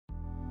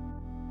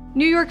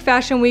New York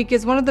Fashion Week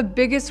is one of the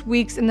biggest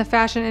weeks in the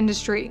fashion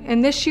industry,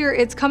 and this year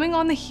it's coming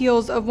on the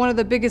heels of one of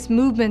the biggest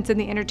movements in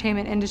the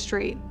entertainment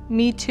industry,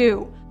 Me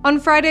Too. On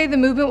Friday, the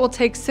movement will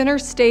take center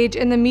stage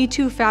in the Me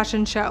Too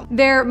fashion show.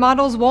 There,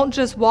 models won't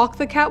just walk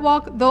the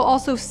catwalk, they'll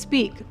also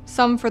speak,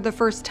 some for the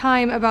first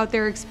time, about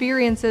their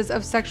experiences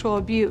of sexual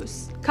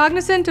abuse.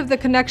 Cognizant of the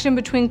connection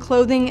between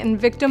clothing and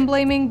victim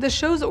blaming, the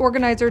show's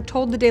organizer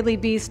told the Daily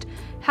Beast,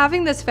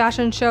 "Having this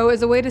fashion show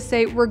is a way to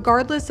say,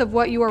 regardless of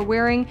what you are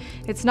wearing,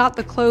 it's not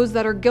the clothes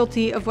that are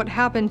guilty of what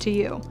happened to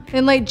you."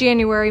 In late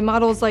January,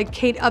 models like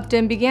Kate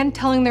Upton began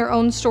telling their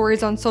own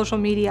stories on social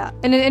media.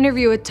 In an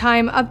interview with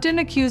Time, Upton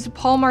accused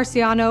Paul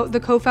Marciano, the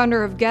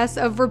co-founder of Guess,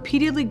 of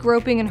repeatedly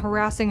groping and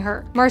harassing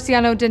her.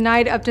 Marciano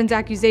denied Upton's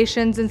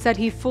accusations and said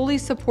he fully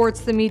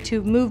supports the Me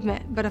Too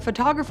movement, but a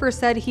photographer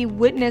said he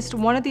witnessed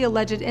one of the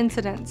alleged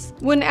incidents.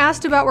 When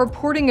asked about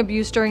reporting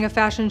abuse during a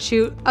fashion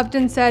shoot,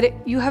 Upton said,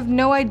 "You have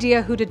no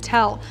idea who to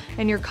tell,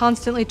 and you're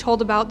constantly told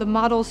about the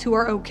models who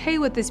are okay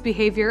with this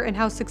behavior and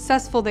how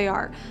successful they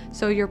are,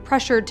 so you're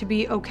pressured to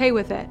be okay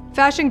with it."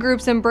 Fashion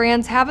groups and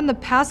brands have in the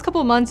past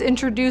couple months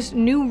introduced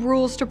new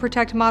rules to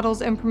protect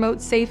models and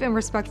promote safe and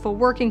respectful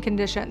working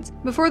conditions.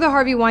 Before the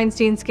Harvey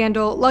Weinstein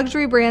scandal,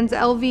 luxury brands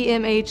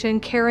LVMH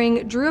and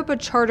Kering drew up a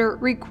charter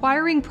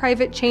requiring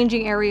private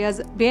changing areas,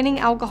 banning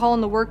alcohol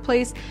in the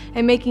workplace,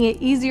 and making it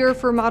easier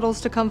for models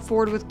to come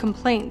forward with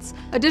complaints.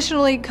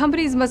 Additionally,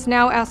 companies must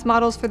now ask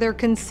models for their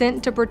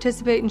consent to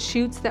participate in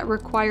shoots that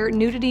require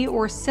nudity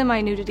or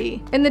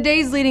semi-nudity. In the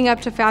days leading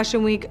up to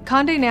Fashion Week,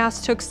 Condé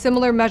Nast took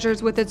similar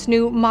measures with its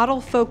new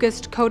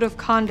model-focused code of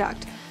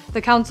conduct.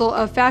 The Council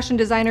of Fashion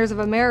Designers of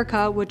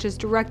America, which is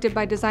directed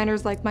by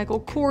designers like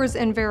Michael Kors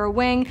and Vera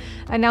Wang,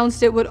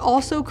 announced it would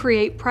also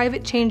create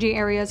private changing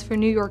areas for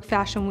New York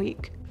Fashion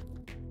Week.